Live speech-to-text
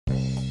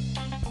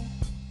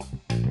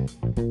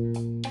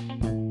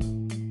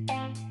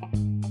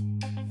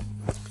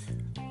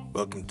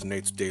Welcome to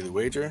Nate's Daily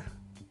Wager.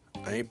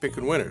 I ain't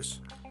picking winners,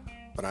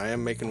 but I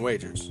am making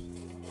wagers.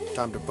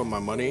 Time to put my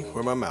money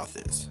where my mouth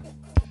is.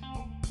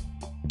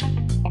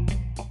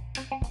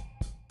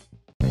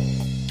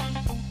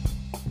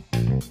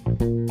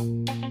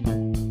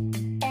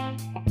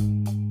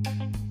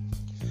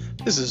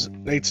 This is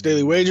Nate's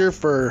Daily Wager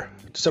for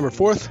December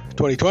 4th,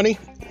 2020.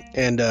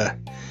 And,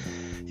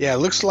 it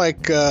looks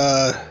like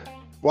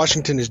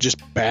Washington is just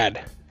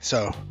bad.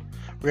 So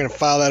we're going to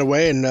file that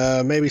away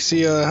and maybe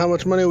see how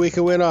much money we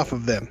can win off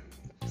of them.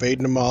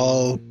 Fading them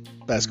all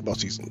basketball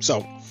season.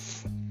 So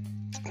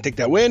take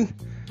that win.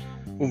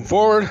 Moving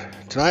forward,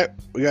 tonight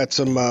we got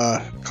some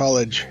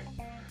college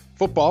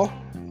football,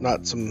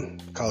 not some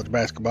college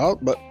basketball.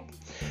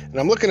 And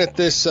I'm looking at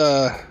this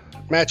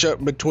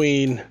matchup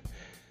between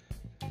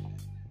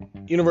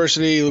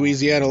University of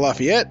Louisiana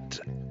Lafayette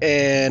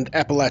and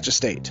Appalachia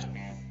State.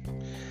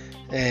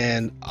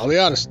 And I'll be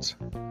honest,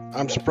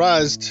 I'm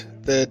surprised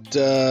that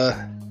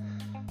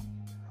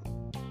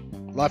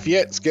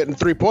Lafayette's getting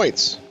 3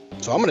 points.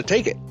 So I'm going to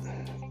take it.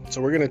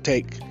 So we're going to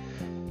take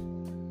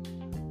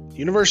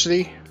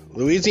University,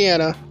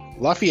 Louisiana,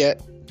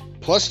 Lafayette,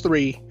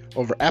 +3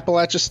 over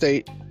Appalachia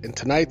State in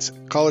tonight's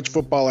college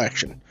football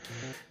action.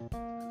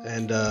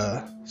 And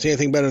see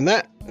anything better than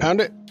that?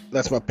 Pound it.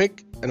 That's my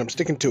pick, and I'm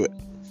sticking to it.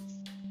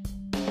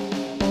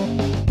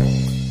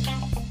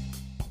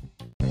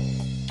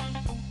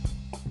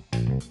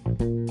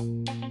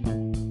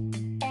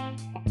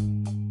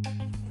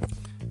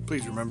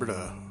 Please remember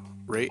to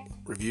rate,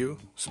 review,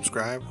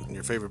 subscribe in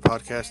your favorite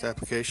podcast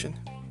application.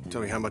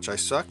 Tell me how much I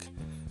suck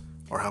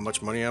or how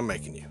much money I'm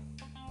making you.